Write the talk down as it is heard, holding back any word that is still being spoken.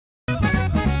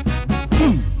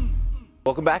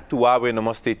Welcome back to HUAWEI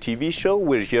Namaste TV Show.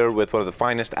 We're here with one of the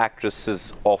finest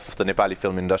actresses of the Nepali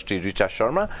film industry, Reecha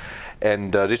Sharma.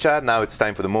 And Richa, now it's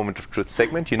time for the Moment of Truth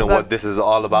segment. You know what this is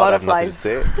all about. Butterflies. I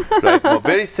have nothing to say. Right. Well,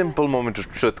 very simple Moment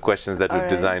of Truth questions that we've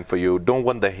designed for you. Don't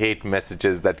want the hate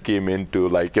messages that came into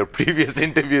like your previous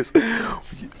interviews. Should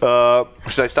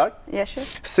I start? Yeah, sure.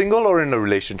 Single or in a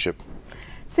relationship?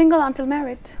 Single until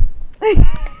married.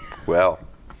 Well,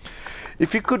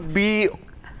 if you could be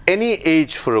any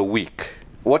age for a week,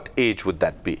 what age would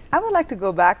that be? I would like to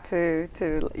go back to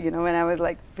you know, when I was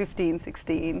like 15,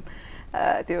 16.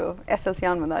 त्यो SLC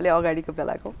भन्दा अलि अगाडिको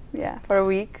बेलाको. Yeah, for a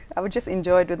week. I would just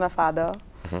enjoy it with my father.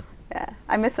 Yeah,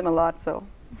 I miss him a lot, so.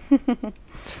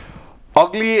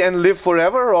 Ugly and live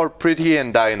forever or pretty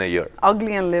and die in a year?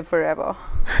 Ugly and live forever.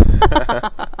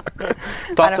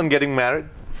 Thoughts on getting married?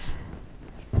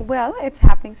 Well, it's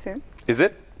happening soon. Is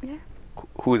it? Yeah.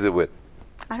 Who is it with?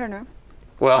 I don't know.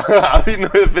 Well, how do you know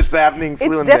if it's happening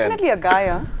soon? It's definitely a guy,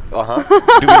 huh?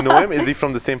 Do we know him? Is he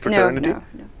from the same fraternity?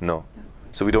 No.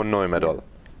 So we don't know him at all.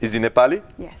 Is he Nepali?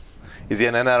 Yes. Is he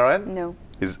an NRN? No.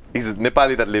 He's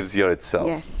Nepali that lives here itself?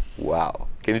 Yes. Wow.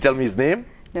 Can you tell me his name?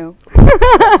 No.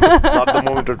 Not the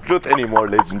Moment of Truth anymore,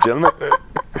 ladies and gentlemen.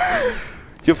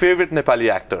 Your favorite Nepali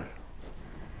actor?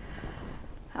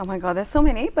 Oh my God, there's so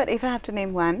many. But if I have to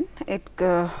name one, it's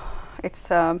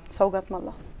Saugat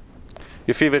Malla.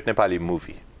 Your favorite Nepali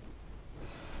movie?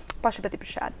 Pashupati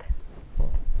Prasad.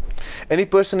 Any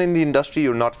person in the industry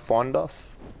you're not fond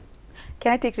of?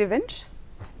 Can I take revenge?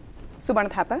 Subhana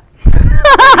Thapa.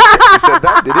 He said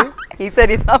that, did he? He said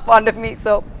he's not fond of me,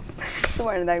 so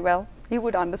Subhana, like, well, he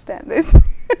would understand this.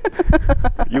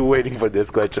 You were waiting for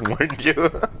this question, weren't you?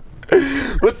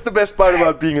 What's the best part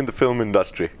about being in the film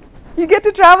industry? You get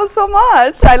to travel so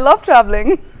much. I love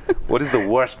traveling. What is the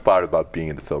worst part about being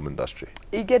in the film industry?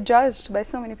 You get judged by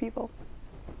so many people.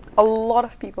 A lot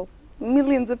of people.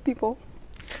 Millions of people.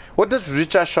 What does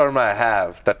Richa Sharma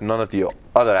have that none of the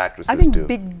other actresses I think do?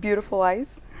 big, beautiful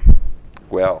eyes.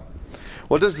 Well,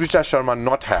 what does Richa Sharma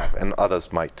not have and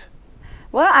others might?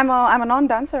 Well, I'm a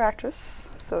non-dancer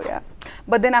actress, so yeah.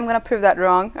 But then I'm gonna prove that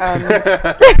wrong,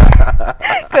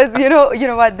 because you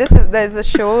know what? There's a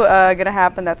show gonna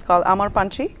happen that's called Amar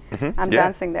Panchi. I'm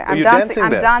dancing there. I'm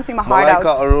dancing my heart out.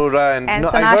 Malaika Arora and no,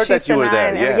 I heard that you were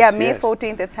there. Yes, yeah, May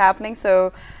 14th it's happening.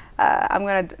 So I'm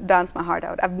gonna dance my heart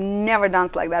out. I've never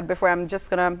danced like that before. I'm just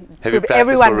gonna prove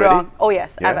everyone wrong. Oh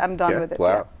yes, yeah? I'm done with it.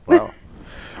 Wow, yeah. Wow.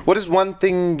 What is one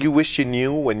thing you wish you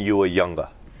knew when you were younger?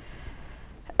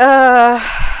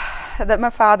 That my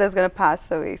father's gonna pass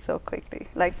away so quickly,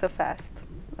 like so fast.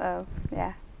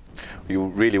 Yeah. You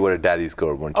really were a daddy's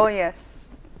girl, weren't you? Oh yes.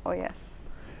 Oh yes.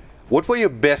 What were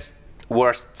your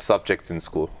worst subjects in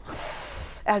school?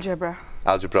 Algebra.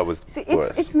 Algebra was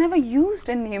worst. It's never used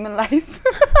in human life.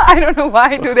 I don't know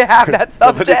why do they have that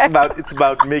subject. No, but it's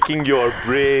about making your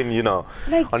brain, you know,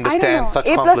 like, understand such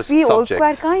complex subjects. A plus B whole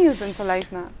square can't use in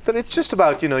life now. But it's just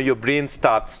about, you know, your brain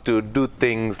starts to do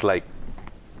things like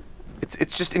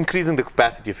it's just increasing the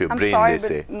capacity of your brain, sorry, they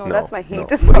say. No, that's my hate.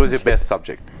 What was your best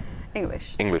subject?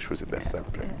 English. English was your best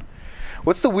subject. Yeah.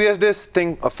 What's the weirdest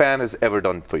thing a fan has ever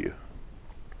done for you?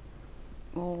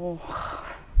 Oh,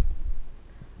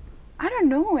 I don't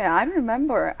know. Yeah, I don't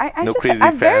remember. No crazy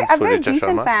fans for Richa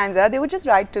decent Sharma? Fans. They would just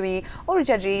write to me, "Oh,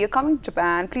 Richa ji, you're coming to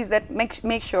Japan. Please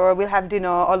make sure we'll have dinner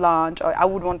or lunch, or I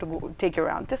would want to go take you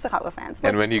around." Just a couple of fans.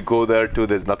 And when you go there too,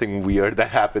 there's nothing weird that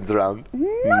happens around?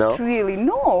 Not really.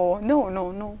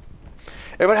 No.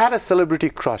 Ever had a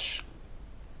celebrity crush?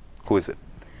 Who is it?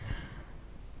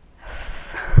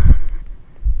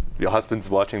 Your husband's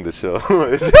watching the show. No,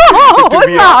 who's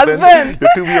my husband?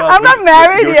 I'm not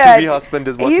married yet. Your to-be husband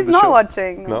is watching the show. He's not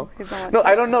watching. No? He's not watching. No,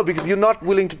 I don't know, because you're not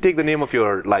willing to take the name of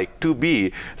your, like,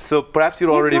 to-be. So perhaps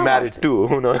you're already married too.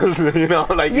 Who knows? You know,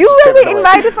 like you will be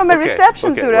invited for my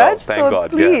reception, Suraj. Well, thank God.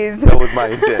 Please. Yeah, that was my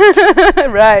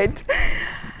intent. Right.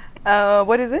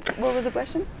 What is it? What was the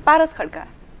question? Paras Khadka.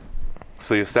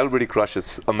 So your celebrity crush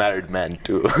is a married man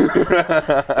too.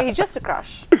 He's just a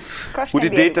crush. Would you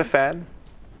date a fan?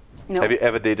 No. Have you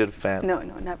ever dated a fan? No,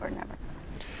 never.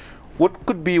 What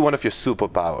could be one of your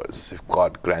superpowers if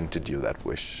God granted you that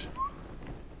wish?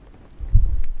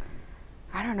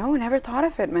 I don't know. I never thought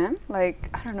of it, man. Like,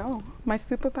 I don't know. My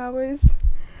superpower is...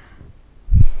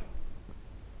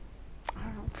 I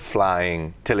don't know.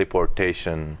 Flying,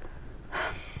 teleportation.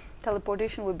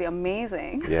 Teleportation would be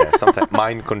amazing. Yeah, sometimes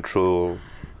mind control.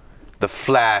 The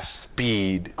Flash,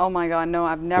 speed. Oh my God, no,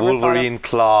 I've never Wolverine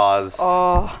claws.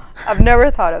 Oh, I've never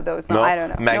thought of those. No, I don't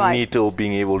know. Magneto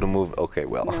being able to move. Okay,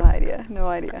 well. No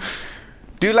idea.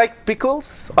 Do you like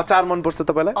pickles? Achar man parcha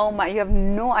tapailai? Oh my, you have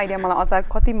no idea मलाई अचार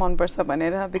कति मन पर्छ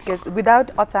भनेर, because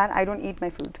without अचार I don't eat my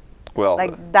food. Well,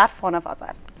 like that fond of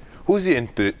अचार. Who's your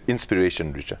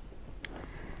inspiration, Richa?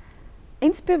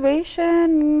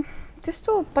 Inspiration,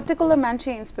 त्यस्तो particular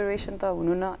मान्छे inspiration त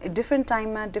हुनु न. Different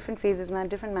time मा, different phases मा,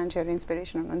 different मान्छेहरु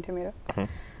inspiration हुनुहुन्थ्यो मेरो.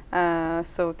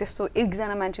 So त्यस्तो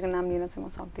एकजना मान्छेको नाम लिन चाहिँ म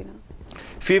सक्दिन.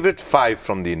 Favorite 5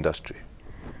 from the industry?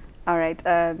 All right,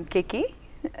 Keki.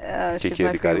 She's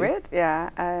my favorite.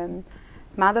 Yeah.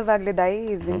 Madhav Vagle Dai,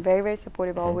 he's been very, very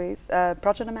supportive always.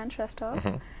 Prachana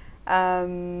Manchester.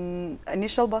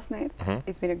 Nishal Bosnet,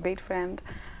 he's been a great friend.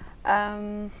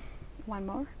 One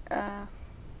more.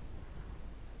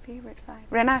 Favorite 5.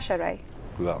 Reecha Sharma.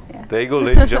 Well, yeah. There you go,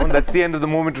 ladies and gentlemen. That's the end of the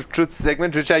Moment of Truth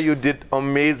segment. Richa, you did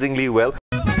amazingly well.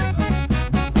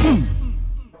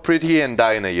 Pretty and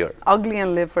die in a year. Ugly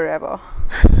and live forever.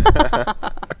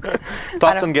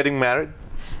 Thoughts on getting married?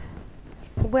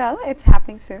 Well, it's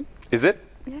happening soon. Is it?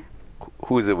 Yeah.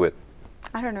 Who is it with?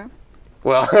 I don't know.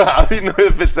 Well, how do you know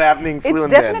if it's happening soon? It's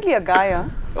definitely a guy,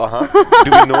 huh?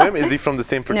 Do we know him? Is he from the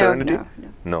same fraternity?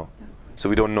 No. So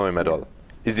we don't know him at all.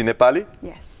 Is he Nepali?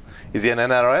 Yes. Is he an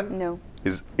NRN? No.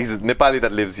 He's Nepali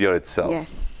that lives here itself?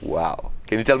 Yes. Wow.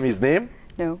 Can you tell me his name?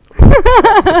 No.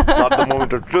 Not the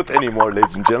Moment of Truth anymore,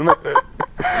 ladies and gentlemen.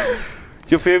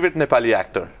 Your favorite Nepali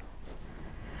actor?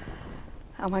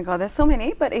 Oh my God, there's so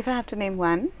many, but if I have to name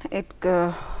one, it's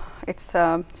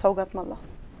Saugat Malla.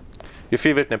 Your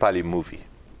favorite Nepali movie?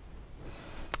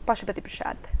 Pashupati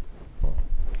Prasad.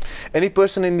 Any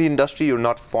person in the industry you're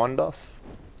not fond of?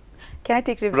 Can I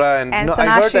take review? Right. And no, I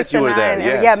heard that you were there.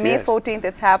 Yes, yeah, May 14th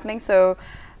it's happening, so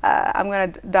I'm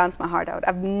going to dance my heart out.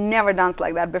 I've never danced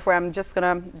like that before. I'm just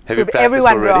going to prove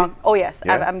everyone wrong. Oh yes,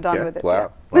 yeah? I'm done with it.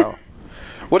 Wow. Yeah. Wow.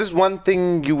 What is one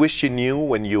thing you wish you knew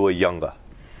when you were younger?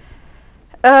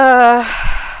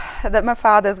 That my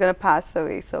father's going to pass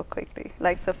away so quickly,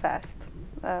 like so fast.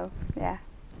 Yeah.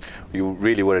 You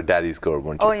really were a daddy's girl,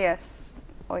 weren't you? Oh yes.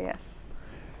 Oh yes.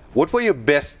 What were your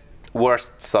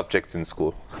worst subjects in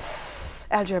school?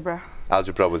 Algebra.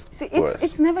 Algebra was worst.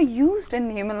 It's never used in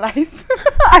human life.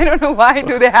 I don't know why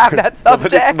do they have that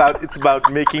subject. No, but it's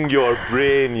about making your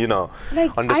brain, you know,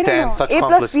 like, understand such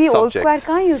complex A+B subjects. whole square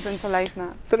can't use in life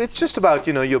now. But it's just about,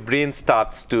 you know, your brain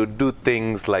starts to do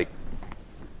things like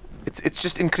it's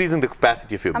just increasing the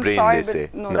capacity of your brain, sorry, they say.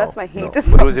 No, that's my hate.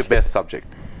 What was your best subject?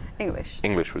 English.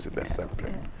 English was your best subject.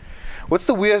 Yeah. What's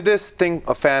the weirdest thing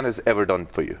a fan has ever done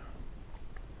for you?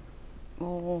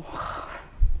 Oh,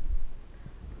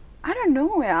 I don't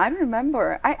know. Yeah, I don't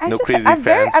remember. No crazy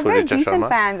fans for Richa decent Sharma?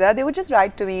 fans. They would just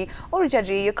write to me, "Oh, Richa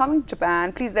ji, you're coming to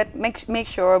Japan. Please make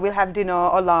sure we'll have dinner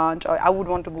or lunch, or I would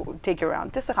want to go take you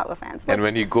around." This is how the fans. And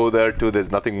when you go there too,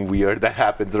 there's nothing weird that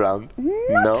happens around?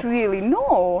 Not really.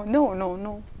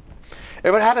 No.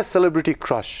 Ever had a celebrity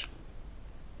crush?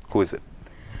 Who is it?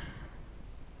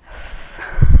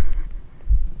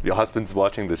 Your husband's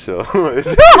watching the show.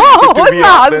 Who's my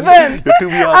husband? Your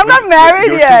to-be husband. I'm not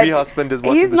married yet. Your to-be husband is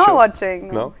watching the show. He's not watching.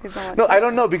 No, he's not watching. No, I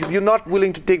don't know, because you're not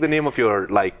willing to take the name of your,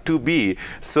 like, to-be.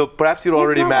 So perhaps you're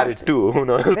already married too. Who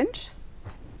knows?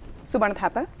 Rekha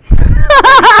Thapa.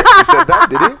 He said that,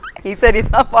 did he? He said he's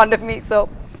not fond of me, so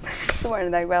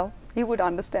well, he would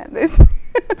understand this.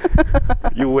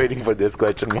 You were waiting for this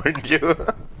question, weren't you?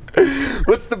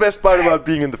 What's the best part about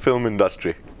being in the film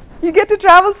industry? You get to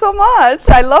travel so much.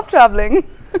 I love traveling.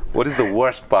 What is the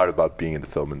worst part about being in the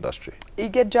film industry? You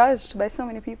get judged by so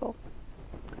many people.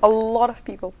 A lot of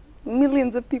people.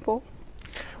 Millions of people.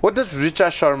 What does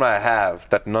Richa Sharma have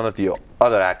that none of the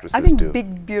other actresses do? I think do?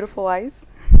 Big, beautiful eyes.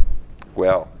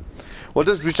 Well, what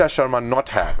does Richa Sharma not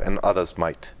have and others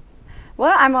might?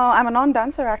 Well, I'm a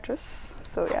non-dancer actress,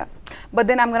 so yeah. But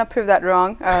then I'm gonna prove that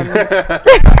wrong,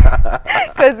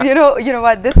 because you know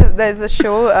what? There's a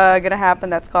show gonna happen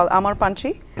that's called Amar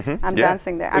Panchi. I'm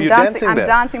dancing there. I'm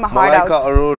dancing my heart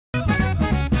out.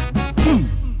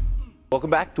 Welcome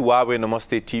back to HUAWEI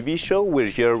Namaste TV Show. We're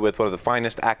here with one of the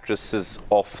finest actresses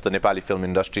of the Nepali film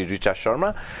industry, Reecha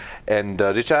Sharma. And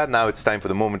Richa, now it's time for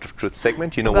the Moment of Truth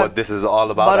segment. You know what this is all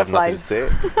about. I have nothing to say.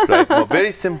 Right? Well,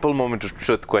 very simple Moment of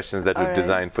Truth questions that we've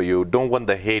designed for you. Don't want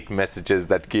the hate messages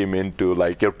that came into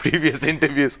like your previous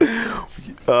interviews.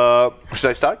 Should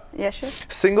I start? Yeah, sure.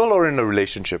 Single or in a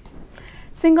relationship?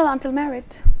 Single until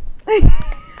married.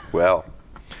 Well,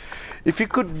 if you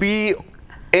could be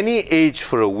any age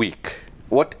for a week,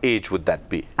 what age would that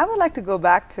be? I would like to go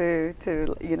back to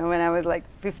you know, when I was like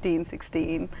 15,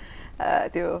 16.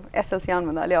 त्यो SLC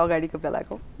भन्दा अलि अगाडिको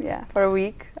बेलाको. Yeah, for a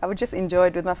week. I would just enjoy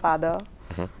it with my father.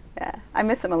 Yeah, I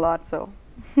miss him a lot, so.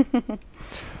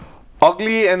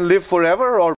 Ugly and live forever or